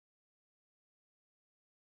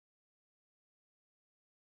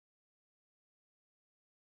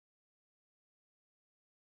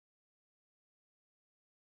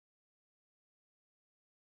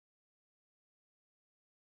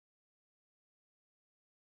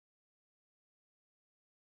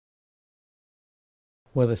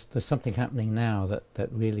Well, there's something happening now that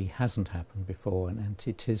really hasn't happened before, and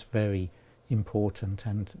it is very important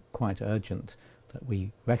and quite urgent that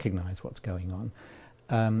we recognise what's going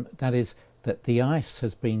on. That is that the ice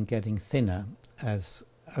has been getting thinner as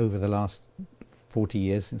over the last 40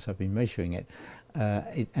 years since I've been measuring it,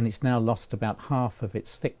 and it's now lost about half of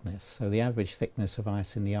its thickness. So the average thickness of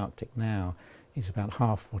ice in the Arctic now is about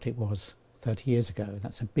half what it was 30 years ago.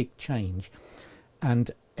 That's a big change.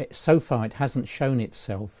 And so far it hasn't shown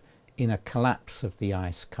itself in a collapse of the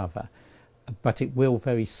ice cover, but it will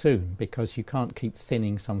very soon, because you can't keep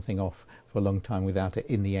thinning something off for a long time without it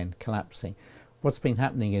in the end collapsing. What's been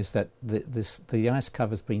happening is that the ice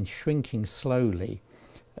cover's been shrinking slowly,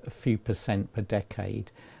 a few % per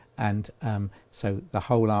decade, and so the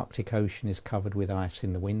whole Arctic Ocean is covered with ice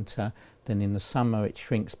in the winter. Then in the summer it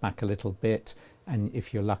shrinks back a little bit, and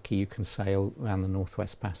if you're lucky you can sail around the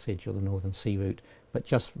Northwest Passage or the Northern Sea Route, but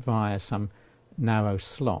just via some narrow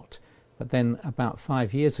slot. But then about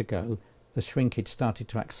 5 years ago the shrinkage started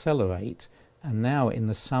to accelerate, and now in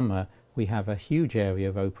the summer we have a huge area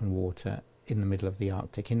of open water in the middle of the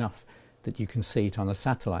Arctic, enough that you can see it on a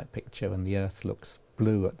satellite picture and the Earth looks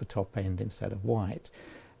blue at the top end instead of white.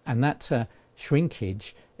 And that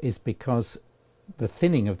shrinkage is because the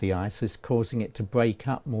thinning of the ice is causing it to break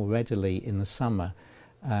up more readily in the summer,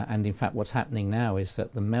 and in fact what's happening now is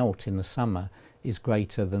that the melt in the summer is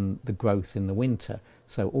greater than the growth in the winter.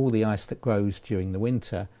 So all the ice that grows during the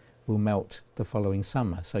winter will melt the following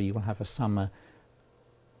summer. So you will have a summer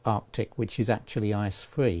Arctic which is actually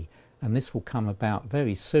ice-free, and this will come about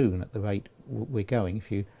very soon at the rate we're going.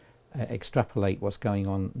 If you extrapolate what's going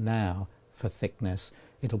on now for thickness,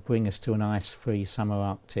 it'll bring us to an ice-free summer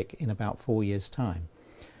Arctic in about 4 years' time.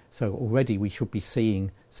 So already we should be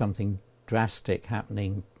seeing something drastic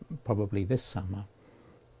happening probably this summer.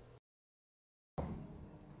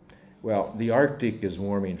 Well, the Arctic is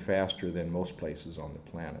warming faster than most places on the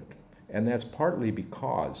planet, and that's partly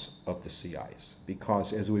because of the sea ice.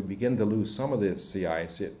 Because as we begin to lose some of the sea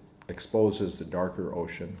ice, it exposes the darker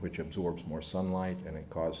ocean, which absorbs more sunlight, and it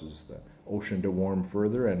causes the ocean to warm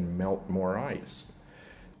further and melt more ice.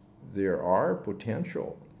 There are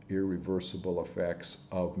potential irreversible effects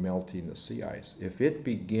of melting the sea ice. If it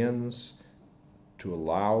begins to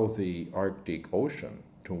allow the Arctic Ocean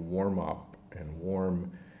to warm up and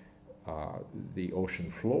warm the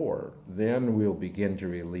ocean floor, then we'll begin to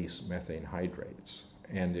release methane hydrates.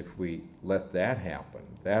 And if we let that happen,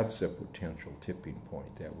 that's a potential tipping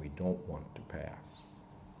point that we don't want to pass.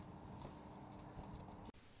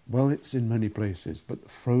 Well, it's in many places,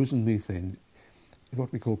 but frozen methane is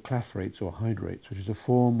what we call clathrates or hydrates, which is a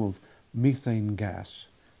form of methane gas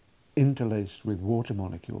interlaced with water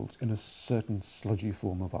molecules in a certain sludgy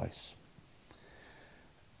form of ice.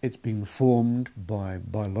 It's been formed by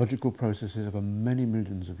biological processes over many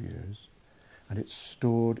millions of years, and it's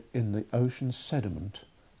stored in the ocean sediment,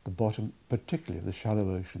 the bottom, particularly of the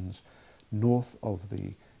shallow oceans, north of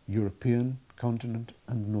the European continent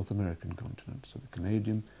and the North American continent, so the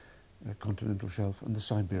Canadian continental shelf and the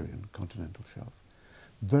Siberian continental shelf.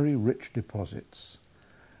 Very rich deposits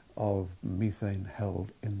of methane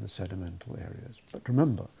held in the sedimental areas. But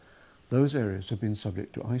remember, those areas have been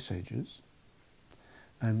subject to ice ages,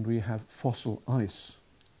 and we have fossil ice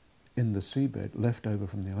in the seabed left over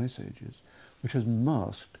from the ice ages, which has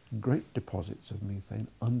masked great deposits of methane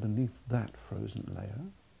underneath that frozen layer,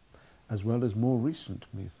 as well as more recent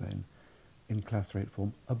methane in clathrate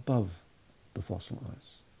form above the fossil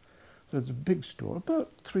ice. So it's a big store,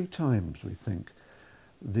 about 3 times, we think,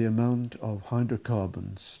 the amount of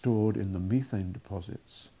hydrocarbons stored in the methane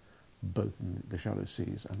deposits, both in the shallow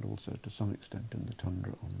seas and also to some extent in the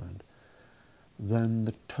tundra on land, than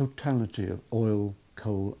the totality of oil,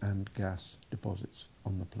 coal and gas deposits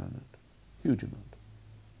on the planet. Huge amount.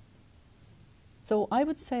 So I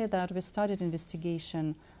would say that we started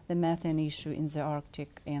investigation the methane issue in the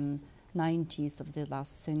Arctic in 90s of the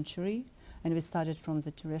last century, and we started from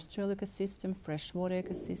the terrestrial ecosystem, freshwater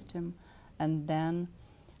ecosystem, and then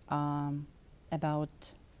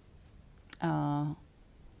about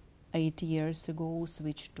 8 years ago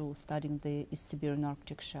switched to studying the East Siberian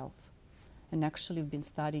Arctic shelf. And actually we've been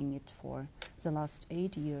studying it for the last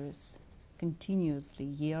 8 years, continuously,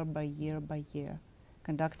 year by year by year,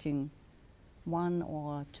 conducting 1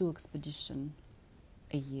 or 2 expeditions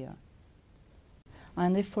a year.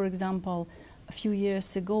 And if, for example, a few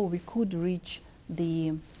years ago we could reach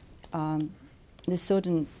the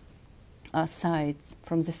certain sites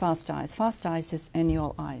from the fast ice. Fast ice is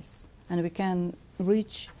annual ice, and we can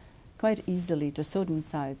reach quite easily to certain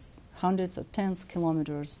sites, hundreds or tens of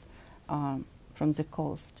kilometers from the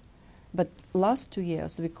coast. But last 2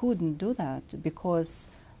 years we couldn't do that because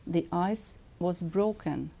the ice was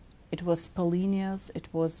broken. It was polynyas, it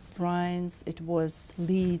was brines, it was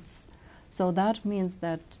leads. So that means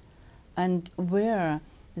that, and where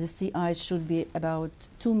the sea ice should be about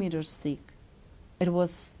 2 meters thick, it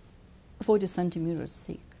was 40 centimeters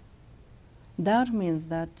thick. That means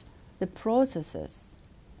that the processes,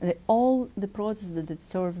 all the processes that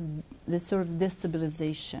serves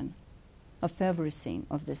destabilization of everything,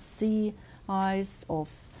 of the sea ice, of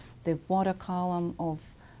the water column, of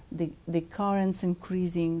the currents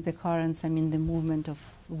increasing, the currents, I mean the movement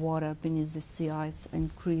of water beneath the sea ice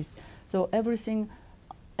increased. So everything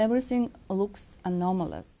looks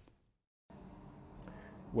anomalous.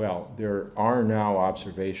 Well, there are now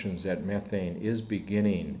observations that methane is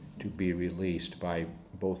beginning to be released by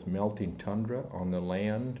both melting tundra on the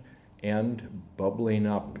land and bubbling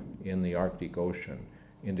up in the Arctic Ocean,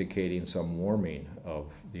 indicating some warming of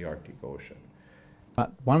the Arctic Ocean.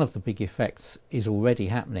 But one of the big effects is already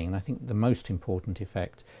happening, and I think the most important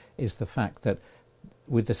effect is the fact that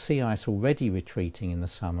with the sea ice already retreating in the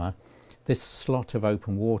summer, this slot of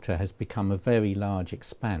open water has become a very large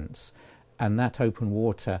expanse, and that open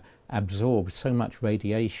water absorbs so much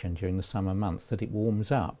radiation during the summer months that it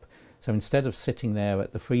warms up. So instead of sitting there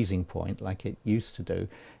at the freezing point like it used to do,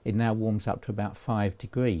 it now warms up to about 5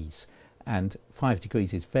 degrees. And 5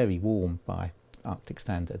 degrees is very warm by Arctic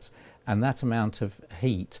standards. And that amount of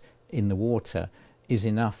heat in the water is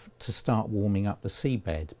enough to start warming up the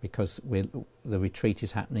seabed, because the retreat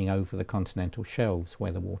is happening over the continental shelves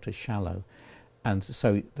where the water's shallow. And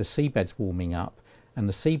so the seabed's warming up, and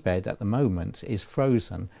the seabed at the moment is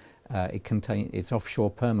frozen. It's offshore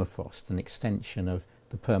permafrost, an extension of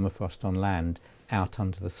the permafrost on land out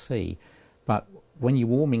under the sea. But when you're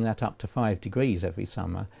warming that up to 5 degrees every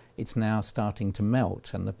summer, it's now starting to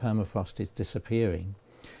melt and the permafrost is disappearing.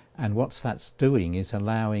 And what that's doing is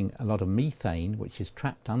allowing a lot of methane, which is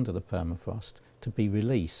trapped under the permafrost, to be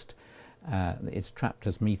released. It's trapped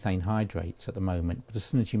as methane hydrates at the moment, but as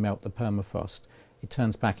soon as you melt the permafrost, it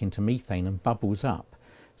turns back into methane and bubbles up.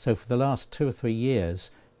 So for the last 2 or 3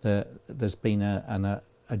 years, there's been a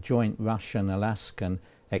joint Russian-Alaskan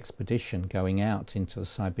expedition going out into the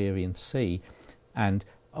Siberian Sea and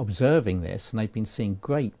observing this, and they've been seeing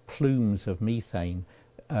great plumes of methane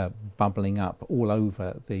bubbling up all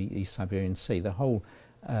over the East Siberian Sea. The whole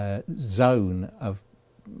zone of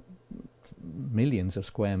millions of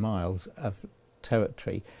square miles of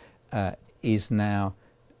territory is now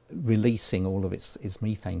releasing all of its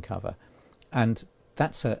methane cover. And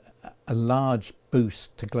that's a large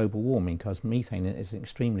boost to global warming, because methane is an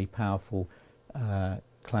extremely powerful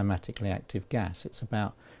climatically active gas. It's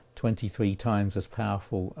about 23 times as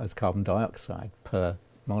powerful as carbon dioxide per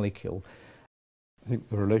molecule. I think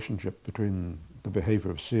the relationship between the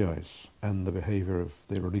behaviour of sea ice and the behaviour of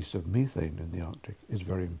the release of methane in the Arctic is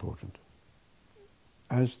very important.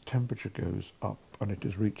 As temperature goes up, and it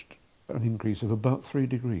has reached an increase of about 3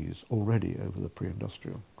 degrees already over the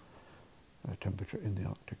pre-industrial temperature in the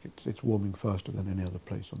Arctic, it's warming faster than any other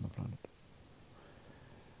place on the planet.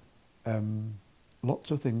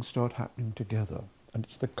 Lots of things start happening together, and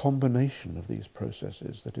it's the combination of these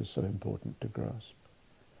processes that is so important to grasp.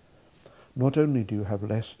 Not only do you have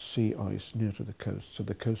less sea ice near to the coast, so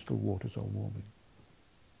the coastal waters are warming,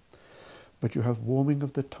 but you have warming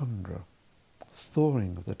of the tundra,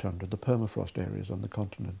 thawing of the tundra, the permafrost areas on the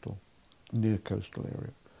continental, near coastal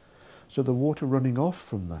area. So the water running off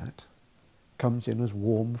from that comes in as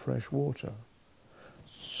warm, fresh water.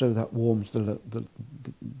 So that warms the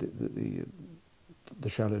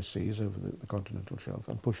shallow seas over the continental shelf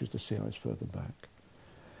and pushes the sea ice further back.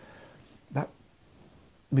 That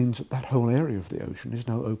means that that whole area of the ocean is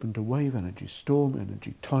now open to wave energy, storm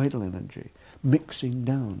energy, tidal energy, mixing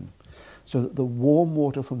down, so that the warm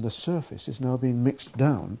water from the surface is now being mixed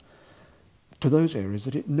down to those areas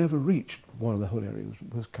that it never reached while the whole area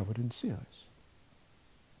was covered in sea ice.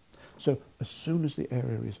 So as soon as the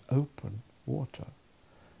area is open water,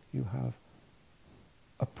 you have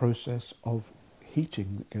a process of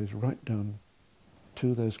heating that goes right down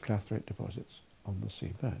to those clathrate deposits on the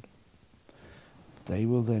seabed. They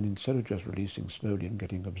will then, instead of just releasing slowly and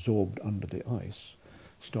getting absorbed under the ice,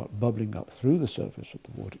 start bubbling up through the surface of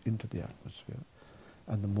the water into the atmosphere.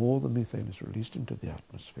 And the more the methane is released into the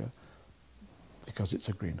atmosphere, because it's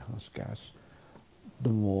a greenhouse gas, the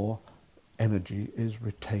more energy is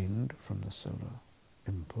retained from the solar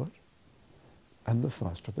input, and the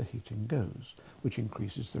faster the heating goes, which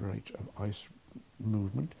increases the rate of ice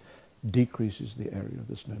movement, decreases the area of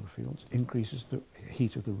the snowfields, increases the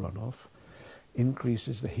heat of the runoff,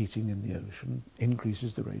 increases the heating in the ocean,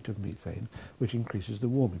 increases the rate of methane, which increases the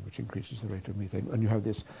warming, which increases the rate of methane. And you have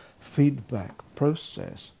this feedback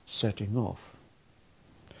process setting off.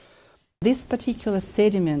 This particular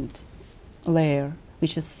sediment layer,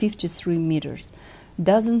 which is 53 meters,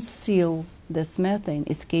 doesn't seal this methane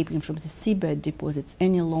escaping from the seabed deposits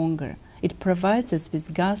any longer. It provides us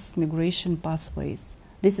with gas migration pathways.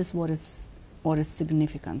 This is what is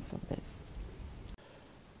significance of this.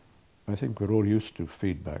 I think we're all used to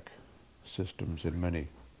feedback systems in many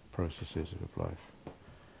processes of life.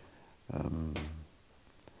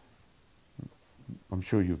 I'm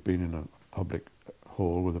sure you've been in a public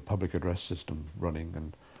hall with a public address system running,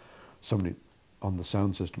 and somebody on the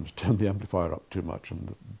sound system has turned the amplifier up too much,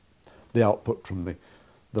 and the output from the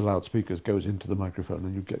loudspeakers goes into the microphone,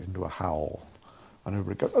 and you get into a howl, and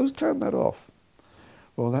everybody goes, "Oh, turn that off."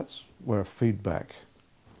 Well, that's where feedback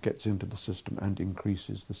gets into the system and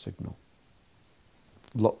increases the signal.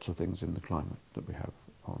 Lots of things in the climate that we have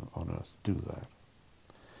on Earth do that.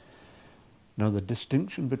 Now, the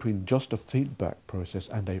distinction between just a feedback process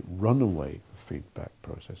and a runaway feedback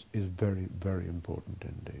process is very, very important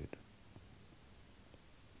indeed.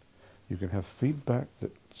 You can have feedback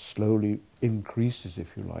that slowly increases,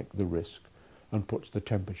 if you like, the risk and puts the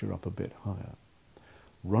temperature up a bit higher.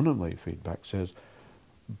 Runaway feedback says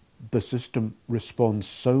the system responds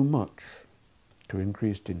so much to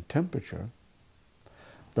increased in temperature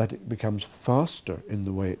that it becomes faster in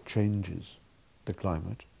the way it changes the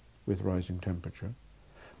climate with rising temperature.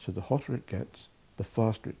 So the hotter it gets, the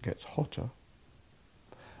faster it gets hotter,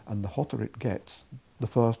 and the hotter it gets, the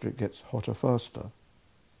faster it gets hotter faster,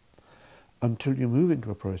 until you move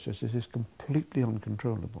into a process that is completely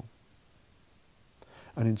uncontrollable.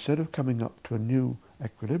 And instead of coming up to a new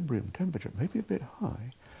equilibrium temperature, maybe a bit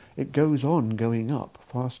high, it goes on going up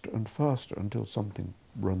faster and faster until something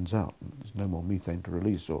runs out and there's no more methane to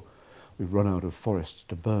release, or we've run out of forests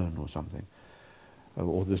to burn or something,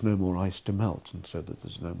 or there's no more ice to melt, and so that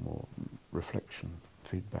there's no more reflection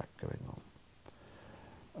feedback going on.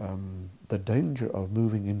 The danger of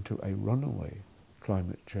moving into a runaway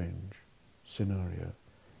climate change scenario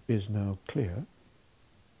is now clear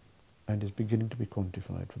and is beginning to be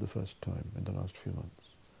quantified for the first time in the last few months.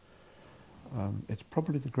 It's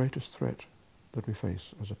probably the greatest threat that we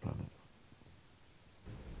face as a planet.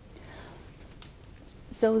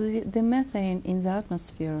 So the methane in the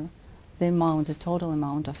atmosphere, the total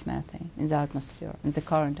amount of methane in the atmosphere, in the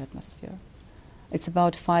current atmosphere, it's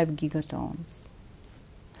about 5 gigatons.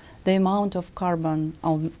 The amount of carbon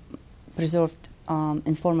preserved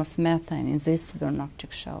in form of methane in the Eastern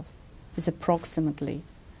Arctic shelf is approximately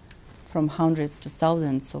from hundreds to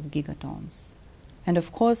thousands of gigatons. And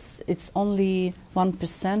of course, it's only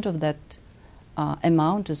 1% of that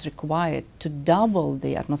amount is required to double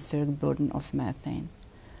the atmospheric burden of methane.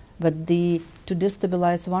 But to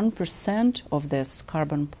destabilize 1% of this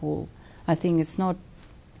carbon pool, I think it's not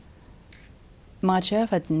much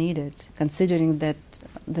effort needed, considering that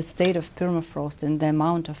the state of permafrost and the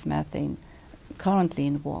amount of methane currently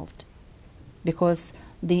involved. Because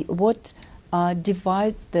what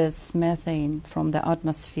divides this methane from the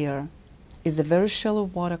atmosphere is a very shallow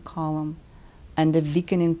water column and a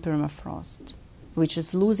weakening permafrost, which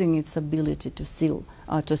is losing its ability to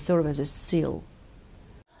serve as a seal.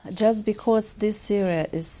 Just because this area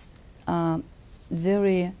is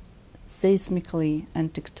very seismically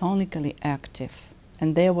and tectonically active,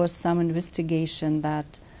 and there was some investigation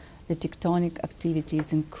that the tectonic activity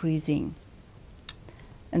is increasing,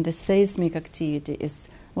 and the seismic activity is,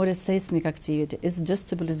 what is seismic activity? It's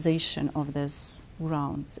destabilization of these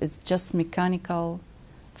grounds. It's just mechanical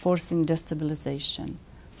forcing destabilization.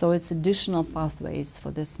 So it's additional pathways for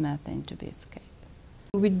this methane to be escaped.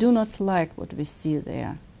 We do not like what we see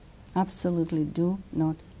there. Absolutely do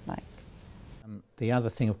not like. The other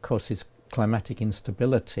thing, of course, is climatic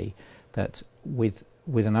instability, that with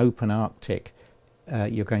an open Arctic,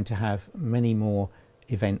 you're going to have many more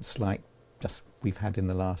events like just we've had in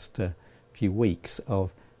the last few weeks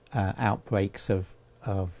of outbreaks of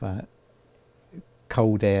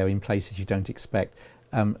cold air in places you don't expect,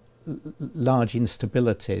 large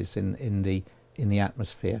instabilities in the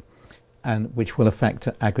atmosphere, and which will affect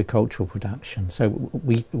agricultural production. So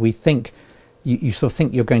we think you sort of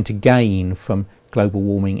think you're going to gain from global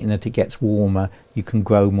warming in that it gets warmer, you can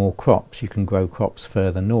grow more crops, you can grow crops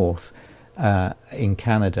further north in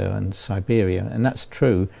Canada and Siberia, and that's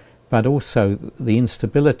true, but also the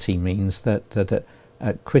instability means that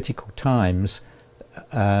at critical times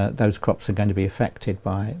those crops are going to be affected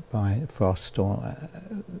by frost or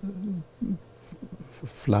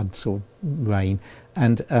floods or rain,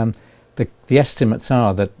 and the estimates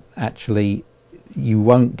are that actually you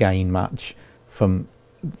won't gain much from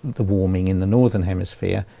the warming in the northern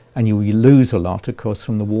hemisphere, and you lose a lot, of course,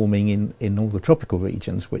 from the warming in all the tropical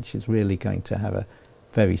regions, which is really going to have a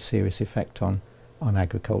very serious effect on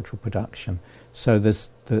agricultural production. So there's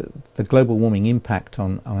the global warming impact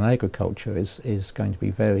on agriculture is going to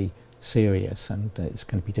be very serious, and it's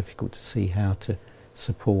going to be difficult to see how to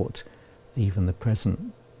support even the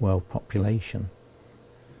present world population.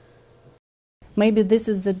 Maybe this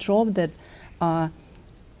is the drop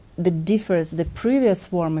that differs the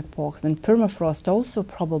previous warm epoch when permafrost also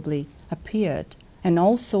probably appeared and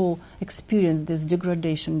also experienced this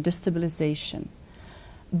degradation, destabilization.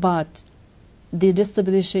 But the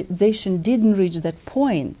destabilization didn't reach that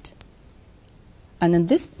point. And in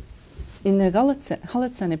the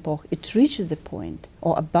Holocene epoch, it reaches the point,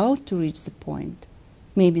 or about to reach the point,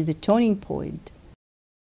 maybe the turning point.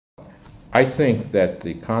 I think that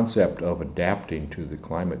the concept of adapting to the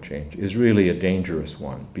climate change is really a dangerous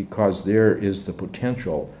one, because there is the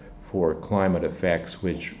potential for climate effects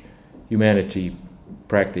which humanity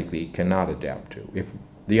practically cannot adapt to. If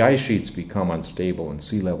the ice sheets become unstable and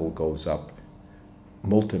sea level goes up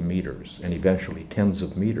multi-meters and eventually tens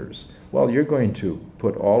of meters, well, you're going to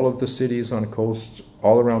put all of the cities on coasts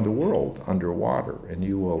all around the world underwater, and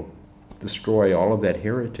you will destroy all of that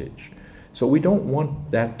heritage. So we don't want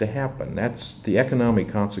that to happen. The economic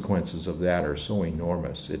consequences of that are so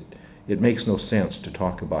enormous. It makes no sense to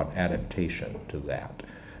talk about adaptation to that.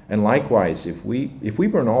 And likewise, if we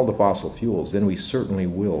burn all the fossil fuels, then we certainly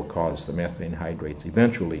will cause the methane hydrates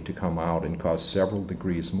eventually to come out and cause several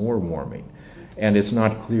degrees more warming. And it's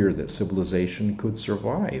not clear that civilization could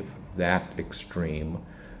survive that extreme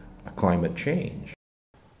climate change.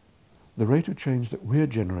 The rate of change that we're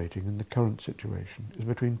generating in the current situation is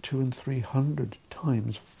between 200 and 300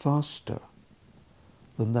 times faster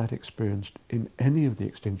than that experienced in any of the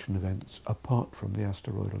extinction events apart from the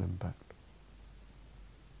asteroidal impact.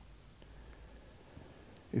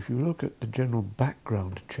 If you look at the general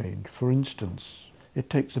background change, for instance, it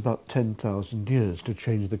takes about 10,000 years to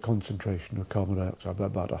change the concentration of carbon dioxide by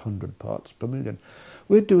about 100 parts per million.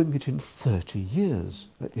 We're doing it in 30 years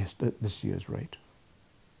at this year's rate.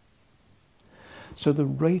 So the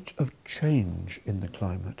rate of change in the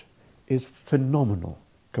climate is phenomenal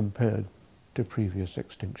compared to previous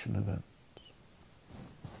extinction events.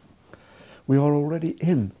 We are already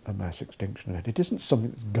in a mass extinction event. It isn't something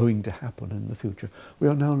that's going to happen in the future. We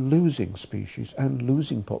are now losing species and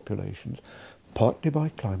losing populations, partly by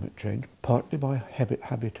climate change, partly by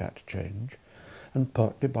habitat change, and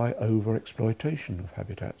partly by over-exploitation of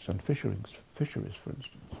habitats and fisheries, for instance.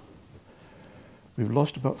 We've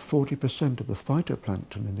lost about 40% of the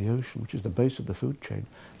phytoplankton in the ocean, which is the base of the food chain,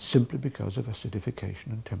 simply because of acidification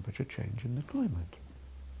and temperature change in the climate.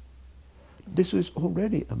 This is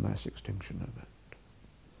already a mass extinction event.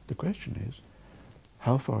 The question is,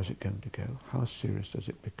 how far is it going to go? How serious does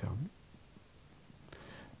it become?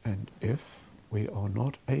 And if we are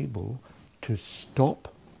not able to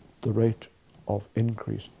stop the rate of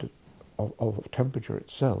increase of temperature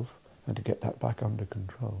itself and to get that back under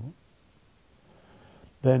control,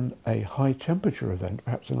 then a high temperature event,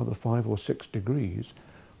 perhaps another 5 or 6 degrees,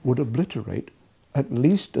 would obliterate at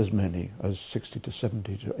least as many as 60 to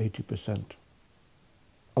 70 to 80%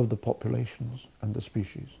 of the populations and the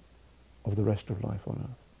species of the rest of life on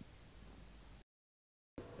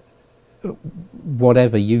Earth.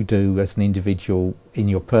 Whatever you do as an individual in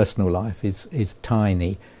your personal life is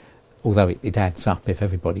tiny, although it adds up if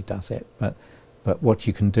everybody does it. But what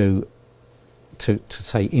you can do to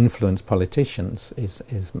say influence politicians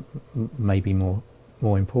is maybe more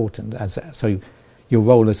important. So your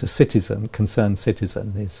role as a citizen, concerned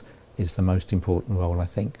citizen, is the most important role I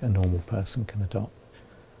think a normal person can adopt.